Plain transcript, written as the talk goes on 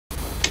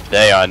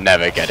They are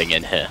never getting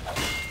in here.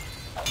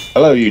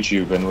 Hello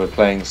YouTube, and we're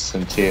playing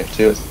some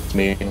TF2. It's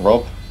me and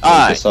Rob.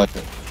 Aye. We decided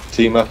to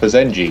team up as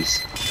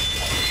NGs.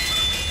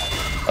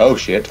 Oh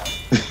shit.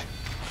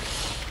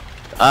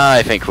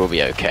 I think we'll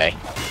be okay.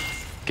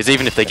 Because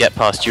even if they get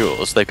past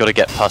yours, they've got to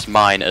get past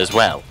mine as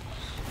well.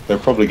 They'll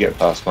probably get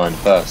past mine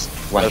first.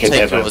 They'll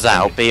take yours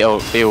out, be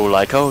all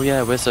like, oh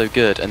yeah, we're so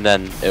good, and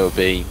then it'll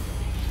be,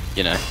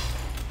 you know,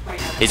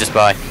 he's a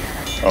spy.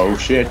 Oh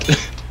shit.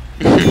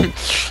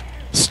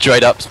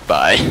 Straight up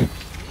spy.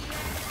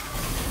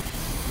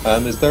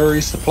 Is there a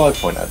resupply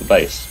point at the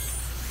base?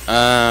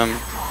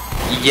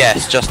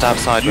 Yes, just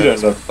outside. You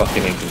don't look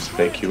fucking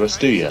inconspicuous,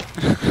 do you?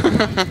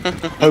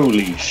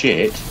 Holy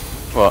shit.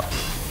 What?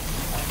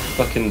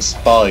 Fucking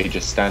spy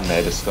just stand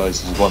there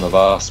disguised as one of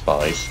our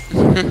spies.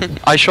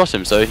 I shot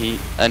him, so he's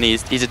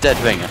a dead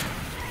ringer.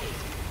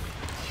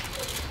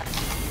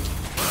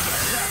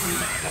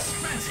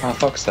 Oh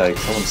fuck's sake,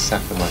 someone's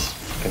sapping my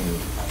fucking...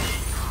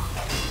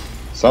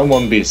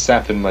 Someone be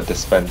sapping my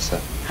dispenser.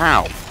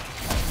 How?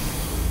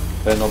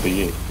 Better not be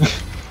you.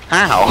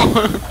 How?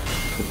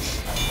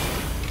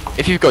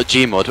 If you've got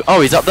Gmod,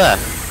 oh, he's up there.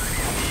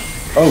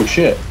 Oh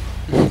shit.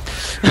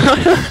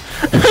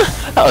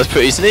 That was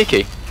pretty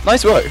sneaky.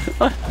 Nice work.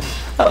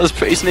 That was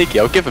pretty sneaky.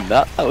 I'll give him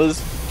that. That was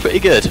pretty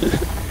good.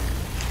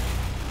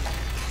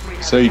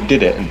 So he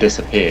did it and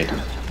disappeared.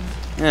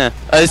 Yeah.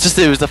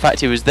 It was the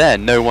fact he was there.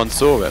 No one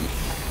saw him.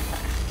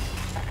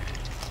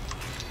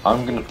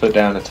 I'm gonna put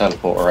down a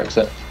teleporter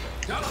exit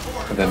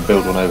and then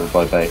build one over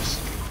by base.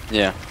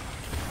 Yeah.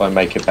 If I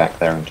make it back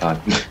there in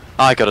time.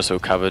 I got us all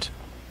covered.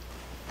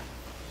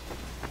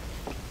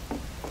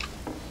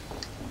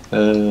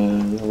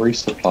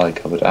 Resupply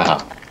covered.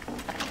 Ah.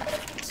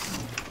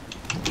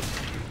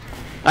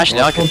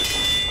 Actually, I can.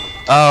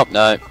 Oh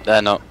no,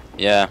 they're not.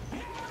 Yeah.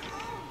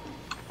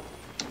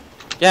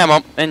 Yeah,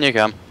 Mom, in you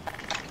come.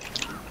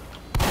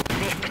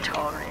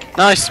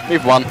 Nice,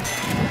 we've won.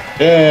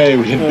 Yay,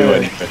 we didn't do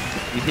anything.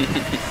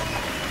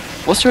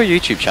 What's your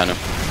YouTube channel?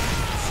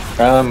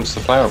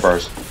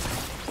 Safflowerbros.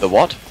 The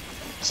what?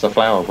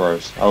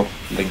 Safflowerbros. I'll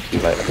link you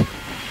later.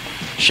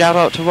 Shout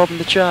out to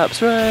Robandthechaps,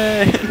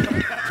 hooray!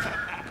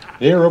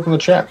 Yeah,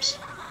 Robandthechaps.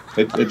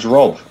 It's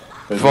Rob.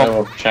 There's Rob.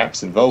 no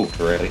chaps involved,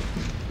 really.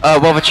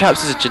 Well, the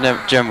chaps is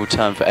a general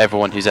term for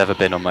everyone who's ever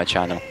been on my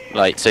channel.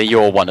 Like, so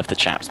you're one of the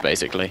chaps,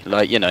 basically.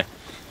 Like, you know.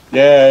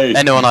 Yay!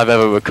 Anyone I've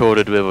ever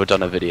recorded with or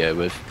done a video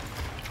with.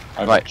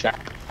 I'm Right. a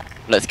chap.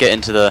 Let's get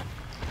into the...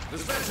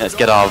 Let's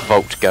get our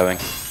vault going.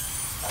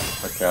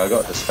 Okay, I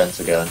got a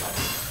dispenser going.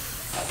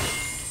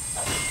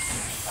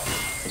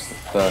 That's the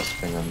first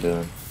thing I'm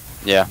doing.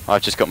 Yeah,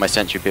 I've just got my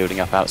sentry building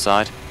up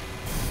outside.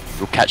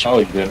 We'll catch Oh,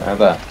 you didn't have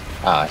that?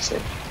 Ah, I see.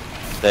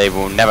 They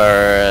will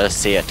never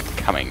see it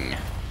coming.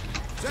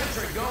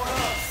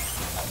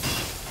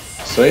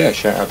 So yeah,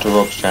 shout out to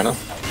Rob's channel.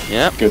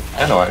 Yeah. Good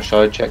channel,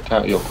 actually. I checked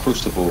out your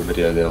Crucible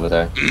video the other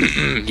day.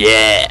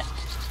 Yeah.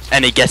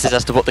 Any guesses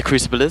as to what the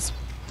Crucible is?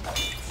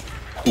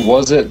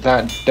 Was it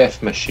that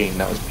death machine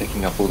that was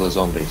picking up all the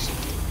zombies?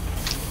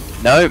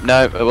 No,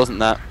 it wasn't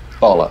that.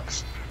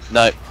 Bollocks.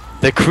 No,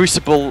 the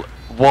Crucible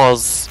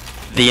was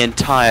the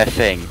entire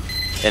thing,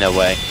 in a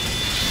way.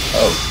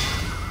 Oh.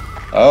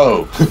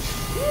 Oh.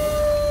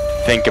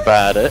 Think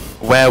about it.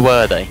 Where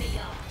were they?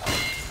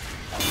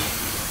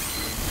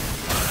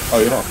 Oh,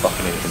 you're not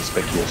fucking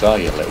inconspicuous, are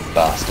you, little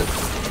bastard?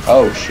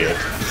 Oh, shit.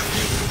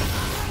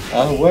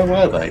 Oh, where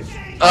were they?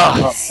 I Oh,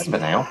 can't remember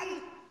now.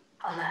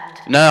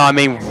 no, I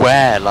mean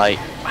where? Like,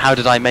 how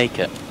did I make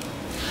it?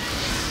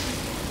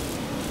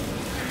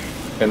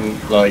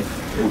 And, like,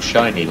 all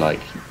shiny, like.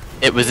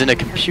 It was in a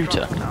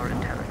computer.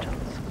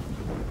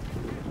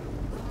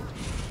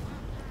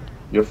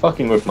 You're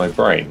fucking with my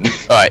brain.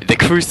 Alright, the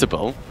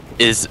Crucible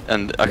is,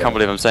 and I can't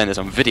believe I'm saying this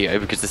on video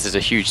because this is a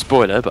huge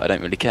spoiler, but I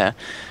don't really care.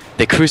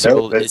 The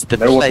Crucible is the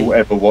no one place. will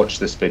ever watch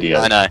this video.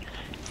 I know.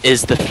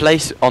 Is the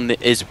place on the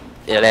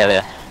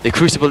the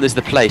Crucible is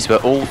the place where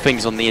all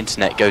things on the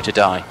internet go to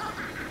die.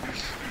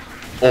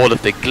 All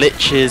of the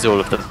glitches, all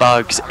of the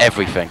bugs,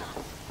 everything.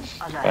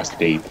 That's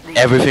deep.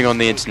 Everything on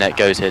the internet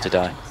goes here to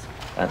die.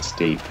 That's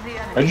deep.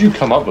 How did you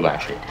come up with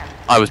that shit?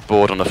 I was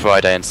bored on a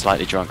Friday and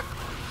slightly drunk.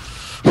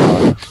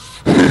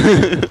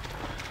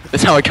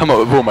 That's how I come up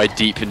with all my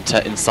deep,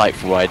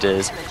 insightful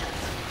ideas.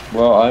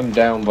 Well, I'm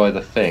down by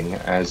the thing,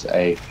 as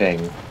a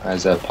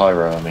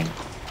pyro, I mean.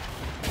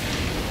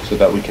 So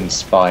that we can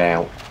spy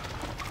out.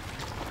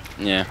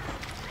 Yeah.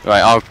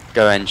 Right, I'll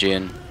go NG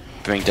and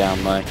bring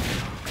down my...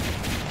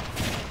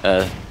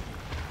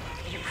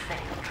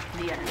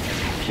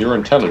 Your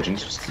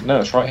intelligence?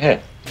 No, it's right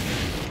here.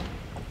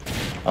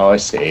 Oh, I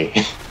see.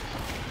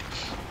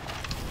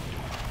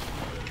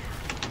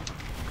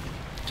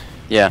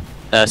 Yeah.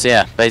 So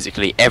yeah,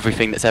 basically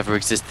everything that's ever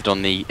existed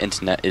on the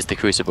internet is the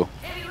Crucible.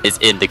 Is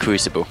in the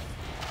Crucible.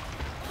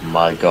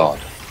 My god.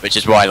 Which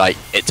is why, like,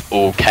 it's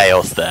all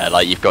chaos there.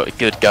 Like, you've got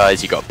good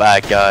guys, you've got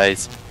bad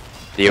guys.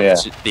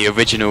 The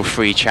original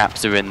 3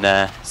 chaps are in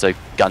there. So,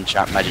 gun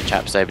chap, magic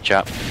chap, saber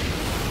chap.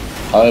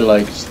 I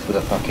liked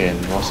the fucking,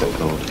 what's it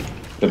called?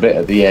 The bit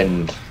at the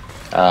end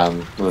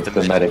With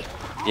the medic.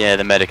 Yeah,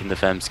 the medic and the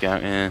fem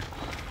scout. Yeah.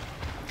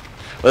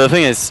 Well, the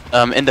thing is,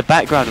 in the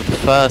background of the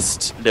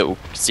first little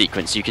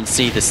sequence, you can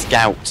see the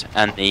scout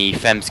and the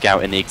fem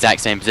scout in the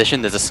exact same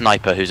position. There's a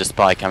sniper who's a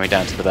spy coming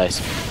down to the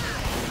base.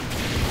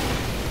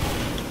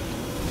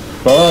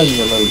 Burn,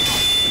 you little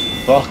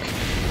fuck.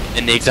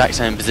 In the exact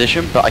same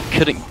position, but I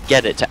couldn't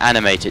get it to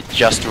animate it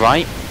just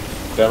right.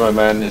 Demo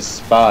man is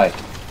spy.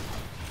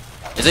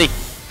 Is he?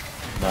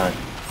 No.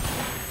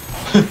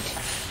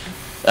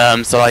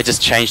 So I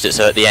just changed it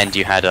so at the end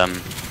you had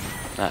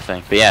that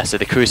thing. But yeah, so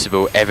the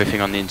Crucible,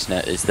 everything on the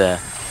internet is there.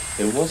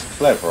 It was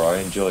clever, I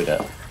enjoyed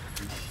it.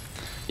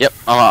 Yep,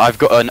 I've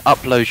got an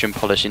uploading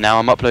policy now.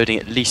 I'm uploading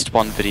at least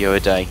one video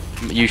a day,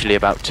 usually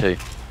about 2.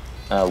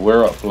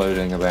 We're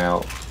uploading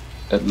about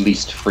at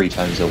least 3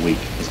 times a week,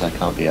 because I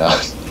can't be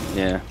asked.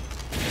 Yeah.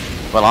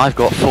 Well, I've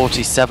got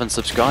 47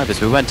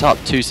 subscribers. We went up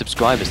 2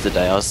 subscribers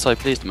today. I was so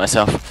pleased with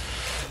myself.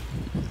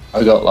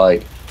 I got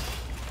like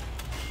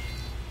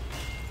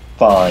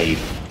 5.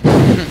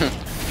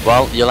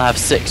 Well, you'll have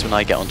 6 when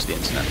I get onto the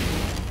internet.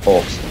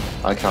 Awesome.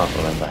 I can't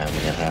remember how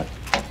many I had.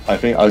 I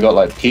think I got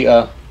like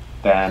Peter,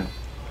 Dan,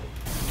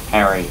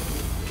 Harry.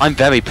 I'm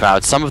very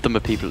proud. Some of them are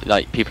people who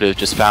have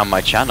just found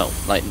my channel.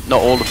 Like,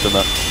 not all of them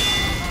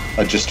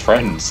Are just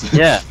friends.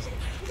 Yeah.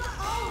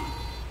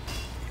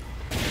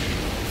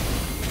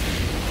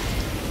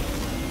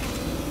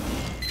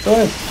 Do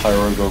I have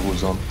pyro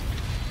goggles on?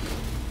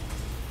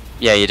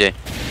 Yeah, you do.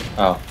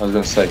 Oh, I was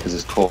going to say because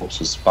his corpse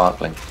was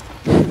sparkling.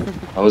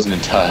 I wasn't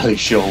entirely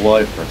sure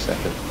why for a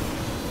second.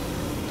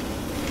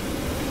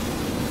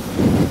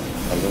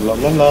 La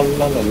la la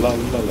la la la la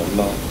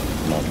la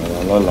la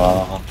la la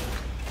la.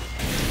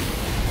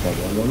 La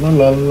la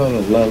la la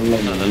la la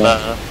la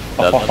la.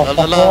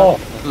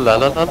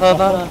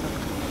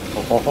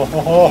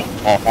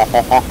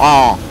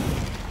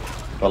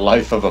 The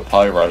life of a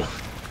pyro.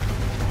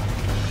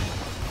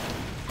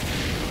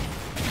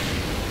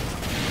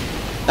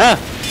 Ah!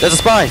 There's a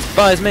spy!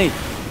 Spy is me!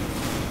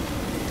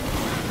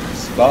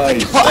 Spy!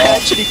 I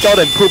actually got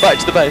him! Pull back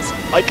to the base!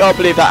 I can't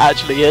believe that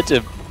actually hit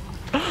him!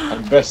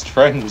 I'm best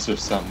friends with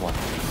someone.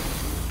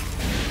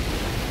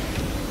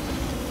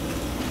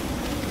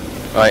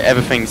 Right,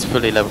 everything's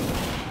fully level.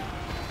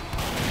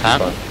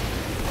 Huh?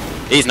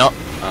 He's not.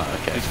 Oh,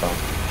 okay. He's fine.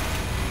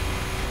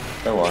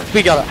 Don't worry.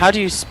 We got it. How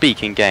do you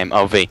speak in game?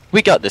 Oh, V.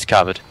 We got this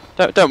covered.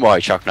 Don't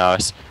worry, Chuck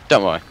Norris.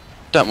 Don't worry.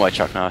 Don't worry,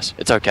 Chuck Norris.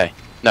 It's okay.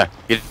 No,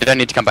 you don't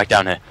need to come back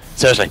down here.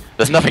 Seriously,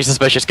 there's nothing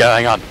suspicious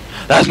going on.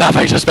 There's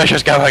nothing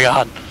suspicious going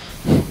on.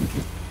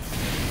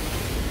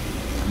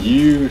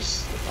 Your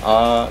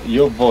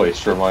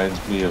voice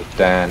reminds me of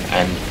Dan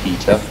and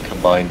Peter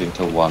combined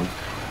into one.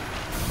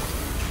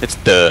 It's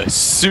the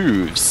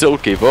soothe,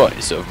 silky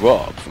voice of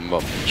Rob from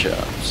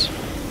Robandthechaps.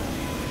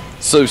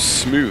 So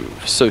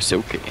smooth, so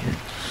silky.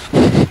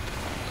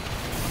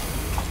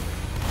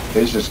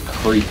 It's just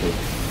creepy.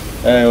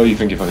 Hey, what do you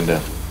think you're fucking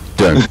doing?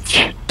 Don't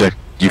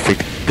you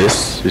think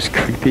this is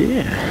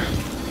creepy?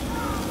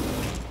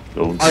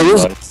 Don't I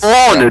was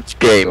born at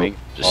gaming.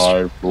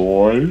 Hi,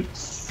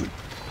 boys.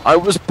 I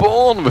was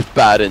born with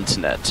bad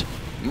internet,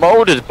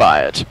 molded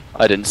by it.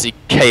 I didn't see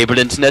cable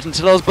internet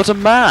until I was but a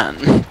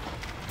man.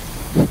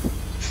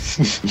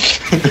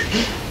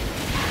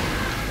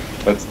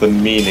 That's the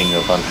meaning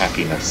of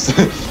unhappiness.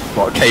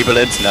 What, cable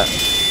internet?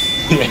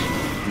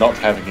 Not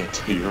having it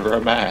till you're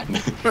a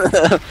man.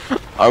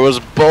 I was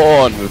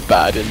born with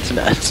bad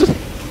internet.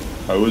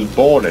 I was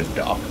born in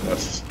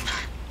darkness.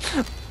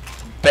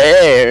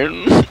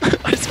 Bane.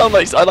 I sound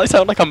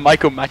like a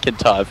Michael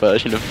McIntyre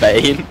version of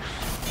Bane.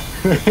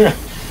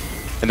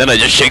 And then I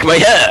just shake my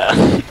hair.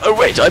 Oh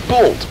wait, I'm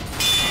bald.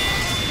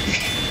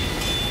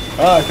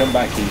 Ah, come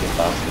back here, you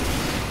bastard.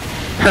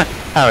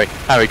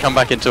 Harry, come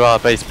back into our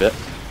base bit.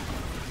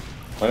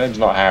 My name's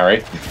not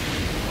Harry.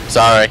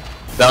 Sorry,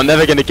 they're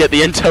never gonna get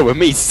the intel with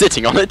me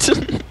sitting on it.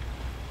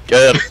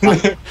 Good.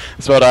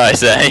 That's what I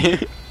say.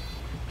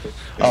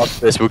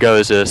 After this, we'll go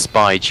as a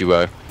spy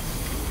duo.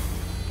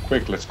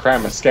 Quick, let's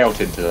cram a scout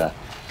into there.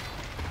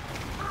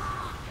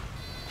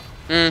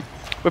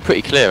 We're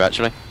pretty clear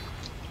actually.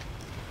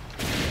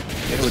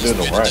 Yeah, we're doing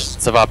alright.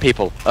 It's of our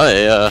people. Oh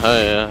yeah,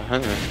 oh yeah,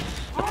 oh yeah.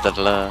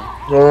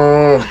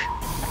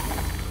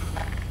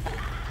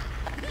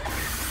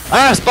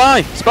 Ah,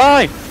 spy!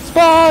 Spy!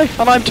 Spy!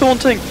 And I'm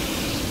taunting!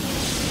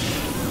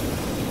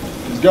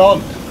 He's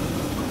gone!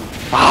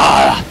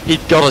 Ah! He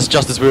got us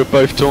just as we were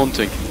both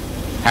taunting.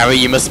 Harry,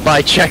 you must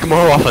spy check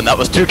more often, that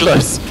was too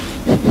close!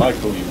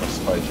 Michael, you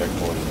must spy check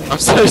more than me. I'm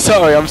so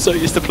sorry, I'm so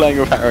used to playing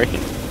with Harry.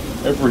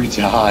 Every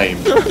time!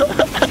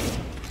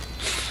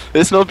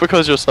 It's not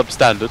because you're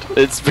substandard,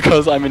 it's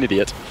because I'm an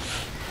idiot.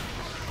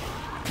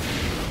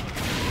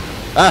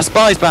 Ah,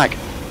 spy's back!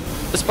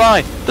 The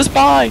spy! The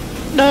spy!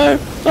 No,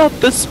 not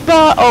the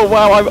spy! Oh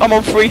wow, I'm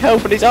on free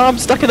health and his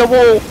arm's stuck in a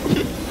wall!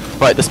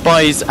 Right, the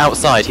spy's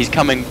outside, he's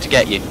coming to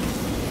get you.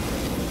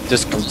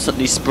 Just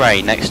constantly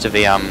spray next to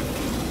the I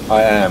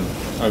am.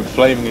 I'm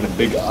flaming in a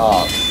big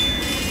arc.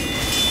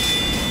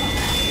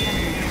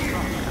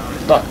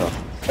 Stuck up.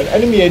 An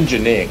enemy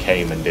engineer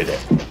came and did it.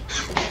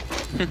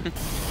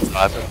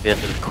 I've got to be a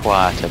little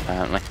quieter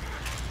apparently,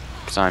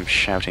 because I'm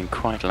shouting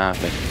quite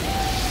loudly.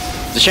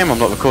 It's a shame I'm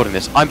not recording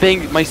this.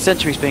 My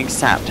sentry's being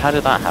sapped. How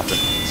did that happen?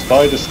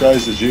 Spy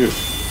disguised as you.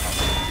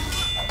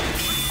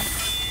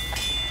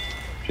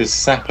 His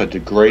sapper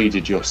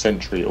degraded your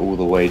sentry all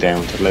the way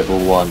down to level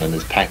 1 and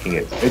is packing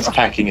it. It's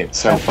packing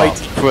itself up.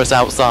 Waiting for us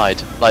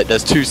outside. Like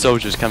there's 2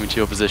 soldiers coming to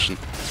your position.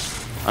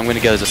 I'm going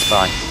to go as a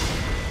spy.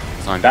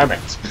 Damn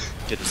it!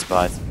 Good as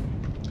spies.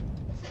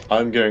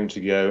 I'm going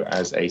to go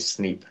as a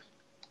sneak.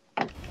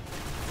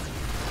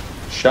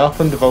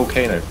 Sharpened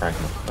volcano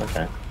fragment.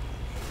 Okay.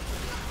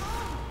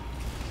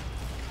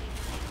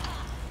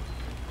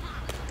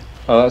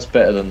 Oh, that's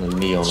better than the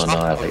neon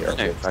annihilator.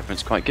 No,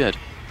 fragment's quite good.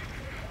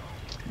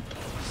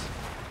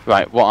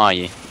 Right, what are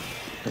you?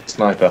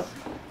 Sniper.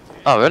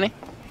 Oh, really?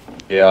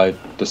 Yeah, I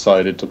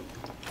decided to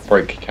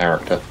break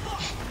character.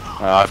 Oh,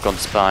 I've gone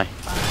spy.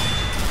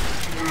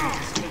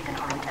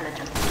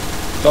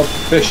 Stop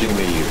fishing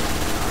me, you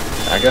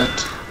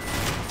faggot.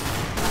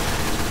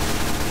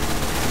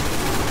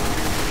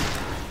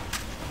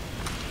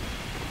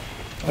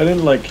 I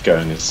didn't like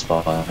going as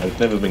spy. I've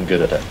never been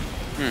good at it.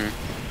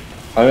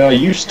 I mean, I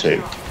used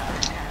to.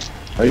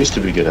 I used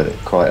to be good at it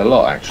quite a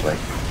lot, actually.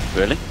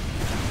 Really?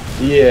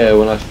 Yeah,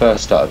 when I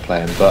first started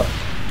playing, but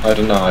I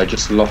don't know, I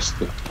just lost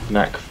the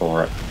knack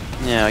for it.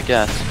 Yeah, I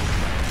guess.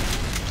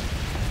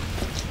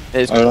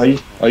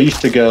 I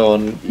used to go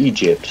on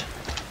Egypt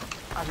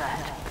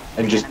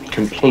and just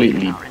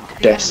completely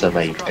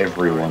decimate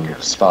everyone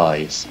with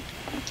spies.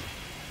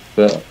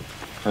 But,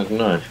 I don't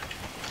know.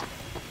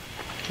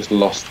 Just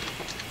lost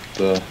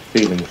the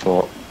feeling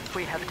for it.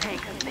 We have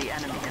taken the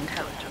enemy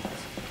intelligence.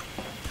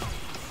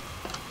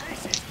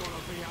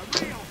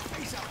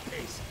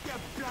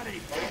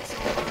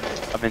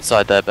 I'm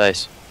inside their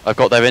base. I've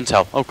got their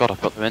intel. Oh god,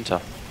 I've got their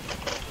intel.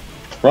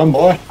 Run,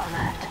 boy!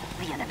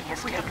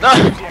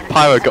 No!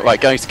 Pyro got right,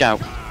 going scout.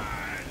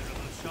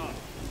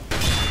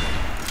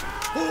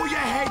 All your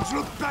heads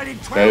look bloody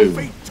 12 Boom.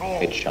 feet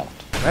tall. Headshot.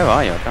 Where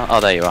are you? Oh,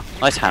 there you are.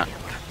 Nice hat.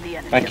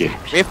 Thank you.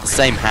 We have the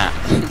same hat.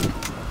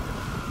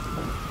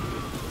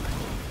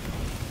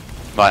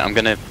 Right, I'm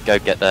gonna go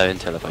get their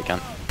intel if I can.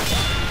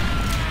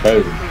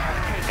 Boom. The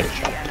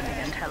Headshot.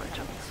 enemy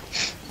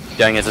intelligence.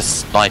 Going as a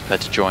sniper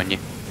to join you.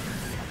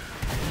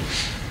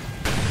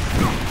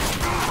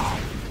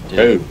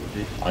 Boom.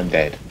 I'm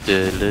dead.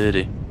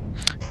 Diddly.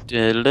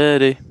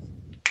 Diddly.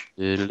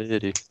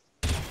 Diddly.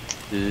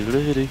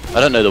 Diddly.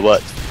 I don't know the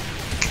words.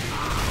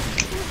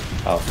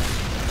 Oh.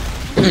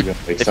 You're gonna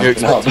make If you're,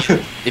 something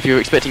up. if you're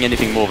expecting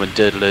anything more than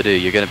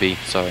diddly, you're gonna be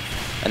sorry.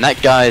 And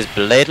that guy is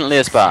blatantly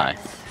a spy.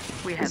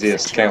 We Is have he a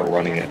secured scout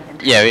running the it? enemy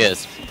Yeah, he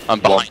is. I'm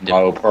 1 behind him.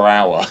 mile per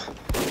hour.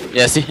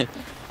 Yeah, see?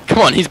 Come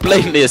on, he's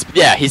blatantly a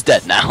yeah, he's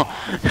dead now.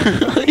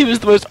 He was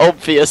the most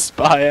obvious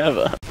spy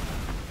ever.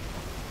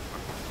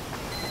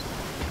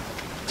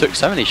 Took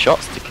so many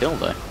shots to kill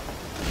though.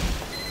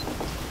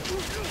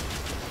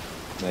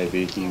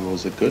 Maybe he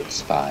was a good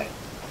spy.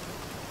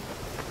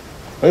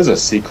 There's a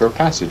secret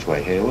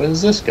passageway here. Where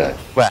does this go?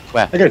 Where?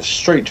 Where? I go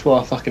straight to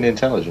our fucking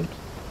intelligence.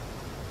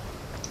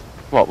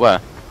 What?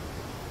 Where?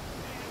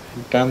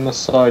 Down the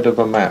side of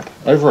a map.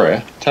 Over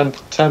here.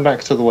 Turn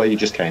back to the way you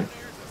just came.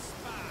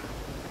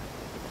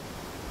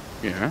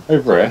 Yeah.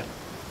 Over here.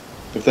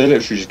 If they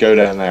literally just go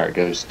down there, it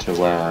goes to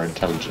where our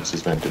intelligence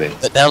is meant to be.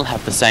 But they'll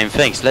have the same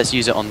thing, so let's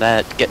use it on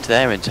there to get to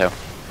their intel.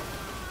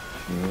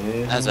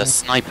 Yeah. As a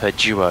sniper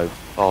duo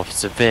of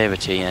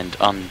severity and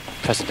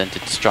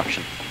unprecedented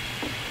destruction.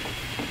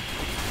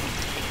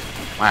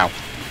 Wow.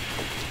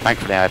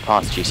 Thankfully I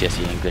passed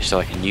GCSE English so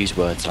I can use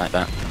words like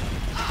that.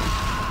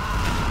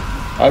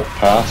 I've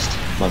passed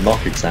my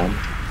mock exam.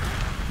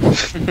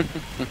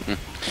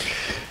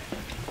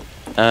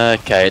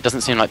 Okay, it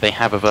doesn't seem like they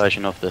have a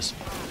version of this.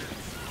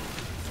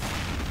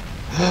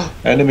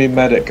 Enemy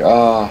medic.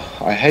 Ah,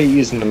 I hate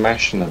using the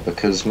machina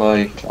because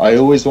I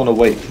always want to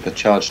wait for the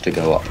charge to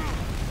go up.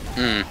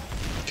 Hmm.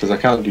 Because I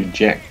can't do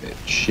jack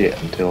shit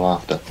until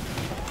after.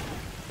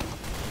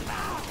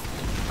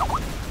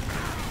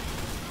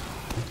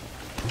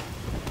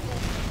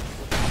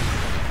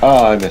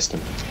 Ah, I missed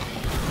him.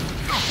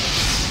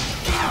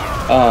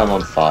 Ah, I'm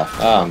on fire.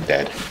 Ah, I'm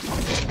dead.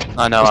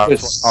 I know, I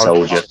It's was a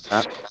soldier.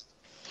 that.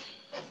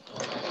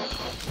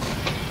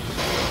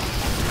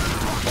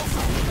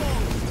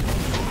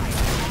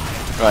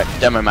 Right,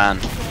 Demo Man.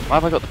 Why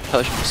have I got the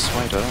Persian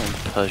Persuader? I don't want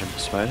the Persian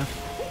Persuader.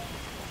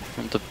 I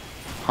want the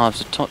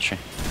Halves of Tochi.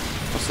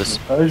 What's this?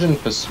 Persian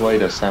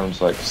Persuader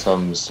sounds like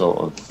some sort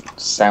of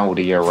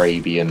Saudi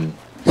Arabian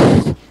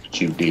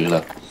Jew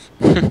dealer.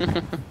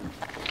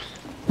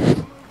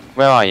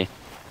 Where are you?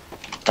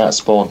 At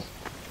spawn.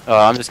 Oh,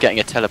 I'm just getting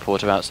a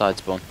teleporter outside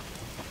spawn.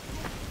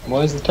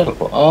 Where's the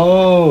teleport?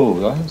 Oh,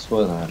 that's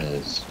where that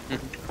is.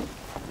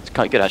 It's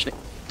quite good actually.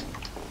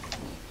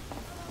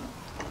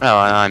 Oh,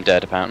 I'm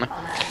dead apparently.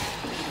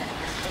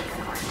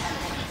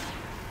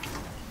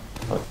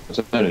 Oh, it's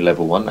only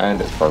level 1 and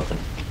it's broken.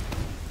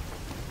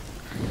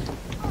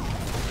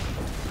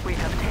 We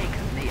have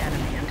taken the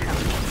enemy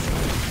intelligence.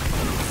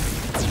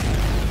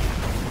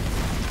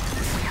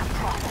 We have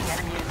crossed the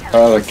enemy intelligence.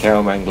 Oh, the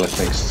cow mangler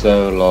takes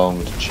so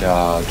long to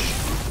charge.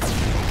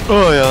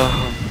 Oh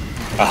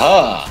yeah.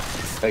 Aha!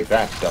 Take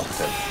that,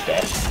 Doctor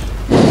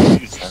Death.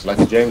 You sound like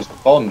a James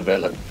Bond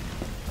villain.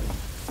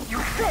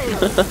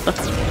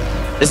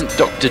 Isn't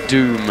Doctor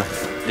Doom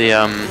the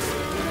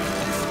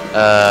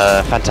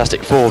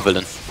Fantastic Four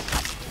villain?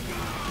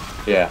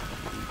 Yeah.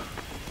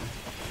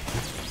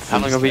 How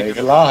long have we Staying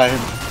been, alive?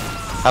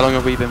 how long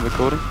have we been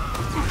recording?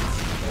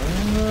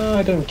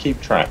 I don't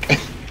keep track.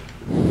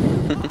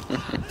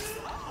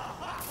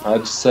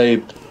 I'd say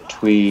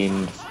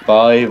between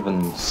 5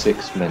 and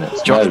 6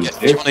 minutes. Do you,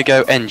 No, want to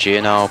go NG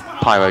and I'll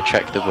pyro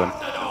check the room?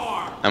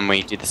 And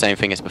we do the same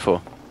thing as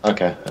before.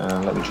 Okay,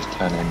 let me just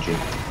turn NG.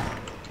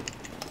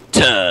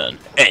 Turn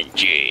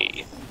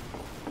NG.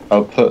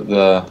 I'll put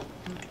the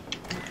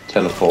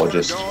teleporter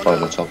just by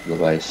the top of the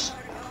base.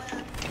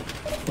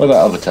 Where that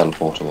other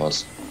teleporter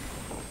was.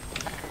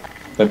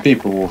 Then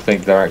people will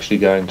think they're actually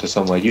going to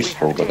somewhere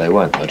useful, but they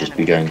won't. They'll just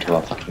be going to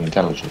our fucking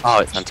intelligence. Oh,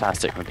 it's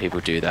fantastic when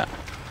people do that.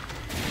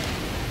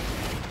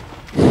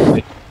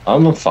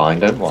 I'm fine,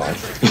 don't worry.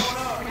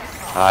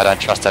 I don't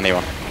trust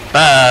anyone.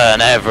 Burn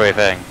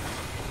everything.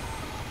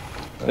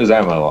 There's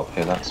ammo up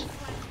here, that's...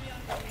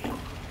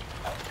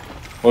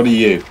 What are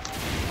you?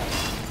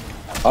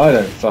 I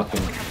don't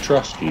fucking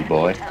trust you,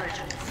 boy.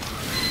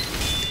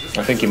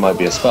 I think you might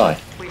be a spy.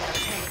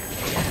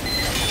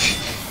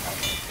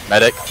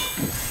 Medic.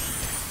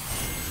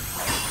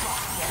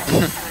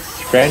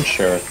 Grand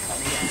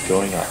Sheriff is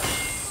going up.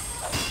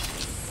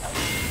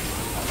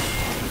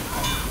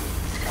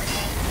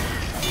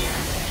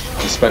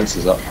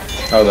 Spencer's up.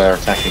 Oh, they're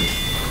attacking.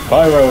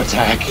 Pyro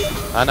attack!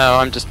 I know,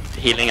 I'm just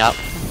healing up.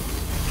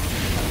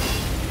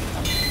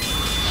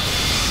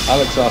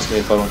 Alex asked me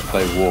if I want to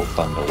play War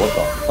Thunder. What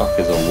the fuck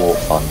is a War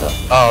Thunder?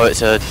 Oh,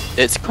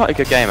 it's quite a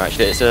good game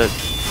actually. It's a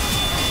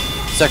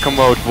Second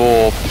World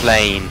War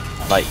plane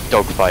like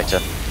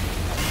dogfighter.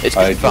 It's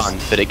good fun,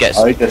 but it gets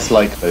I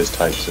dislike those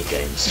types of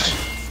games.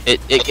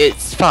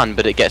 it's fun,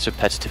 but it gets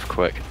repetitive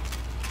quick.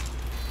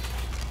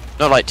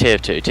 Not like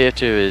TF2.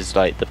 TF2 is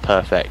like the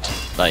perfect,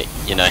 like,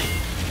 you know.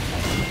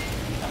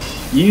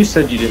 You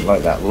said you didn't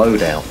like that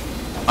loadout.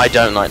 I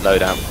don't like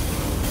loadout.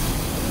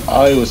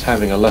 I was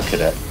having a look at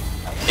it,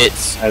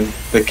 It's and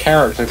the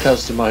character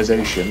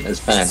customization is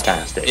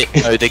fantastic.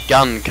 no, the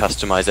gun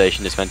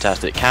customization is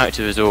fantastic.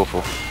 Character is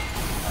awful.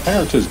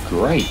 Character's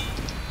great.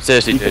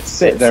 Seriously, You dude. could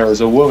sit there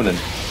as a woman and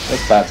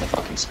that's a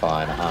fucking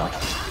spy and a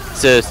half.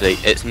 Seriously,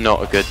 it's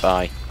not a good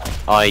buy.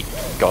 I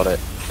got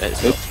it.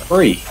 It's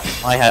free.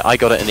 I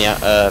got it in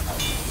the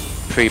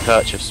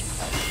pre-purchase.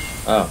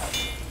 Oh,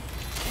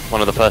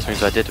 One of the first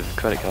things I did with a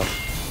credit card.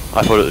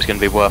 I thought it was going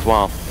to be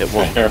worthwhile. It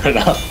wasn't. fair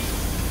enough.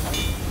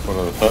 One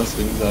of the first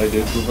things I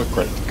did with a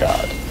credit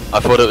card. I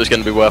thought it was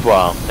going to be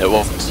worthwhile. It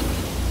wasn't.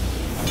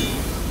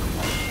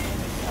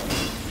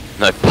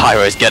 No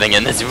pyros getting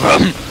in this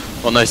room.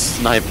 Or no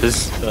snipers.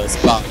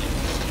 Spy.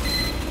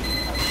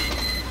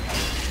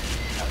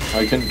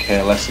 I couldn't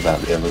care less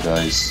about the other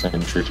guy's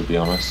sentry, to be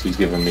honest. He's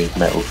giving me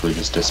metal through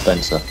this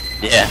dispenser.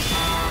 Yeah.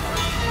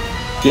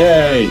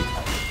 Yay!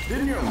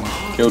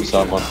 Killed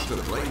someone.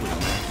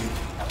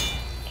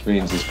 Which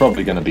means there's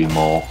probably going to be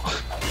more.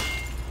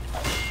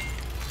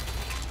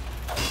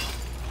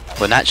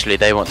 Well, naturally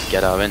they want to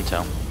get our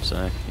intel,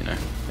 so you know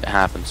it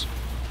happens.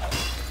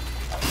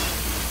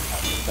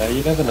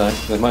 You never know.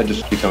 They might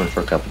just be coming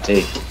for a cup of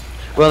tea.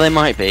 Well, they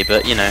might be,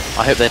 but you know,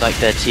 I hope they like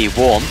their tea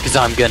warm, because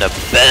I'm gonna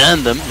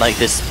burn them like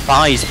this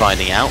spy's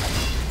finding out,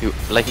 who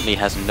blatantly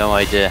has no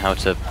idea how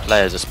to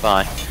play as a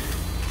spy.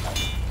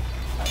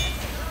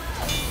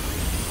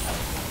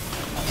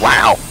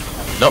 Wow!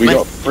 Not We me.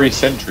 got 3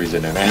 sentries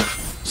in it now.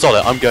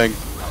 Solid. I'm going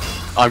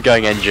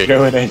NG.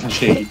 Going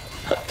NG.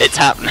 It's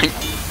happening.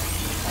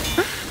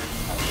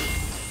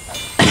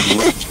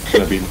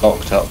 Gonna be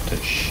locked up to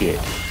shit.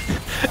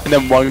 And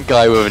then one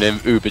guy with an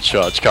Uber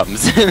charge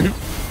comes in.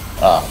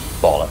 Ah,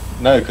 bollock.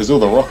 No, because all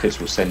the rockets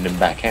will send him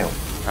back out.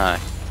 Aye.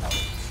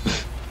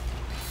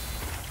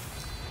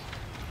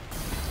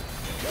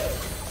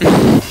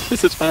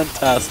 This is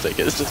fantastic.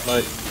 It's just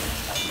like...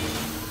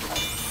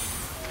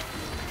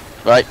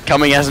 Right,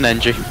 coming as an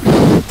NG.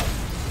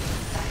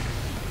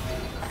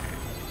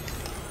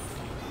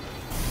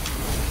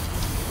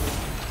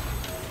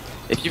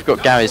 If you've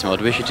got Gary's mod,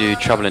 we should do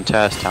Trouble in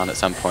Terrace Town at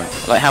some point.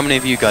 Like, how many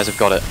of you guys have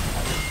got it?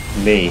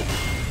 Me.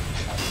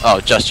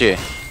 Oh, just you.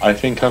 I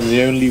think I'm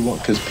the only one,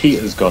 because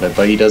Peter's got it,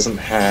 but he doesn't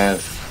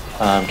have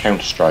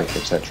Counter-Strike,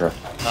 etc.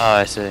 Oh,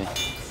 I see.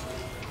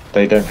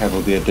 They don't have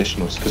all the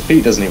additionals, because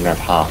Pete doesn't even have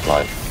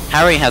Half-Life.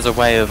 Harry has a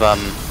way of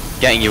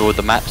getting you all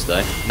the maps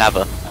though.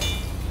 Never.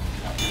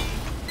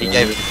 He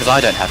gave it because I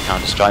don't have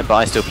Counter Strike, but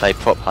I still play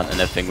Prop Hunt and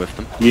everything with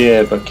them.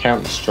 Yeah, but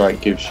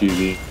Counter-Strike gives you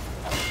the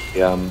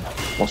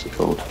what's it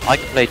called? I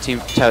can play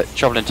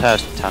Trouble in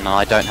Terrace Town and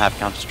I don't have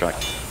Counter Strike.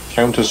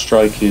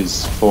 Counter-Strike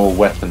is for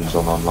weapons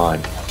on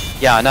online.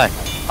 Yeah, I know.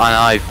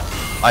 And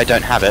I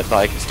don't have it, but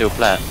I can still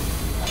play it.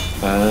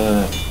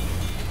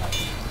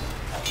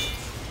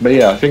 But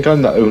yeah, I think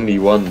I'm the only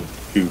one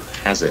who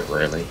has it,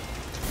 really.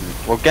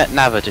 We'll get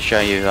Nava to show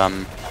you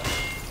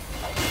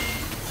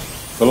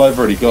Well, I've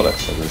already got it,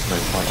 so there's no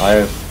point. I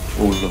have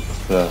all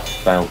of the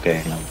Val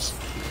games.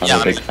 I'm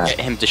Yeah, a big just fan. get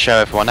him to show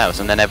everyone else,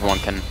 and then everyone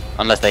can,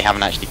 unless they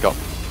haven't actually got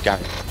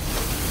Gary.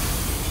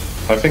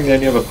 I think the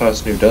only other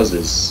person who does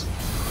is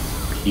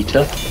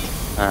Peter.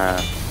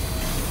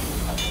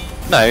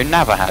 No,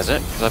 Nava has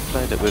it, because I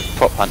played it with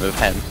Prop Hunt with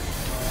him.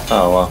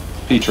 Oh well,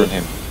 Peter and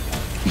him.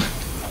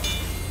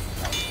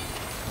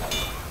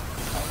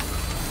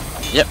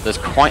 Yep, there's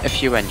quite a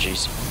few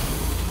NGs.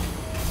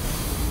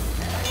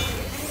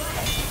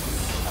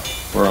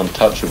 We're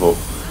untouchable.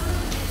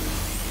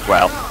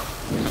 Well,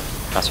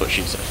 that's what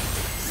she said.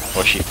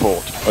 Or she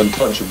thought.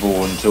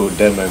 Untouchable until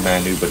Demo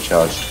Man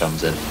Ubercharged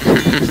comes in.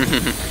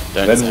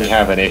 Don't Then say we it.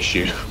 have an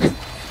issue.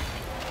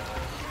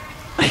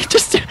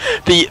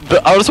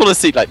 But I just want to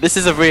see, like, this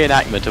is a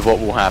reenactment of what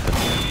will happen.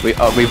 We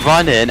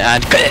run in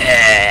and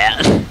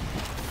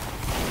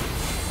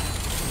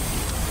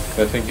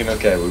They're thinking,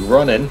 okay, we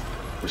run in,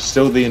 we're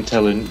still the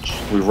intelligent,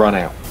 we run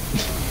out.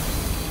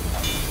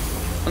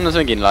 I'm just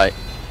thinking, like,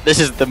 this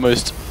is the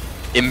most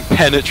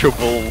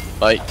impenetrable,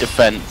 like,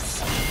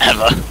 defense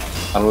ever.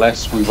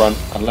 Unless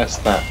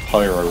that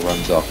pyro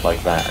runs off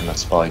like that and a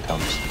spy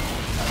comes.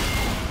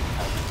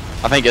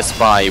 I think a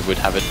spy would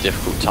have a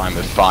difficult time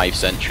with 5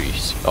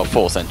 sentries or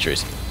 4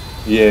 sentries.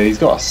 Yeah, he's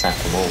got to sap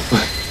them all.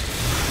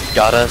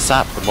 Gotta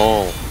sap them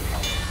all.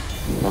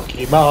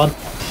 Pokemon.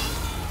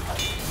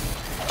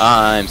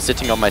 I'm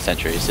sitting on my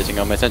sentry, sitting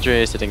on my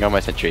sentry, sitting on my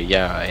sentry.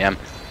 Yeah, I am.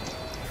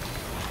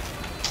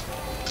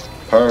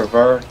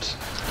 Pervert.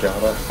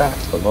 Gotta sap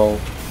them all.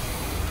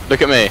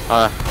 Look at me,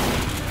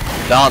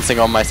 dancing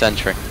on my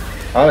sentry.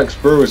 Alex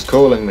Brew is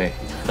calling me.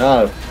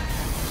 No.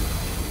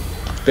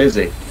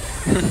 Busy.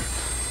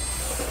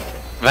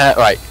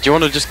 Right, do you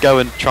want to just go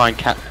and try and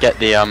get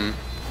the Hang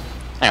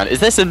on, is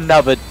this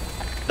another,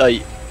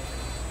 like,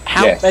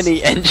 how Yes.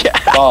 many engines?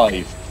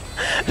 5.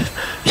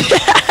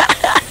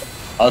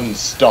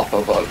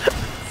 Unstoppable.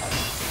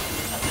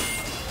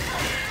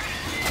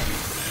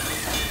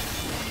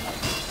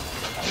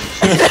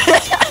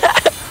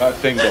 That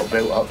thing got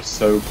built up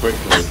so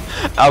quickly.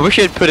 I wish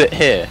I'd put it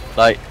here,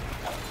 like.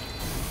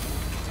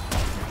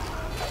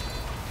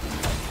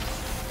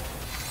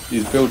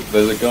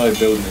 There's a guy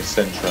building his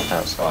centre up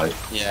outside.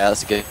 Yeah,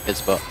 that's a good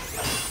spot.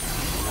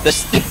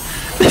 This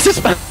this is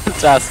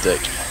fantastic.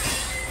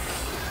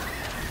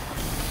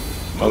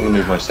 I'm gonna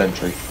move my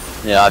sentry.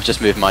 Yeah, I've just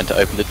moved mine to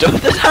open the door.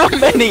 There's how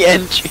many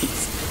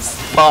entries?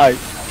 5.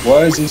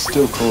 Why is he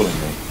still calling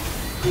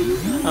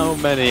me? How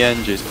many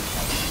entries?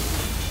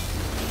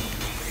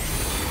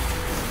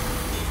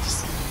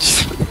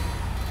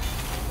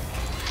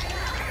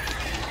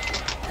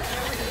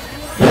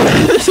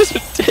 This is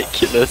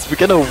ridiculous. We're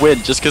gonna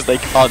win just because they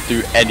can't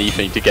do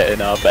anything to get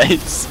in our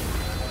base.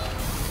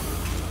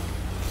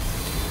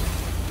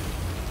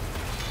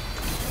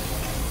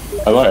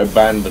 I might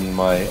abandon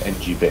my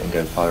NG bit and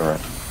go pyro.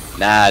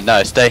 Nah,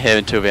 no, stay here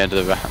until the end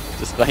of the round.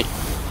 Just like,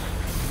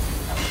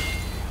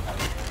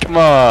 come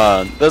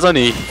on, there's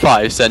only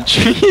 5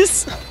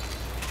 sentries.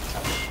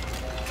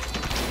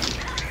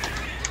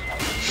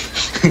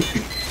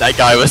 That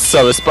guy was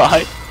so a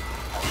spy.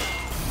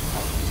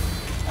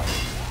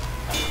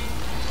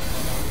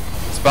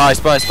 Spy,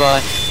 spy,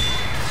 spy.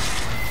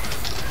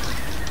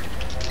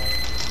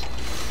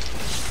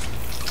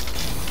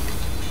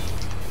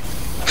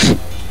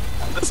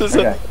 This is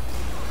Okay.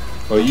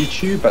 Well,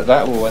 YouTube, but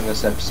that will end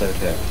this episode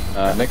here.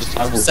 Next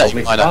time we'll set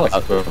probably mine up.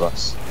 Alex with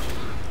us.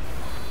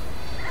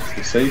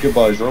 So say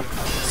goodbye, Rob.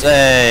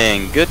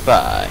 saying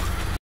goodbye.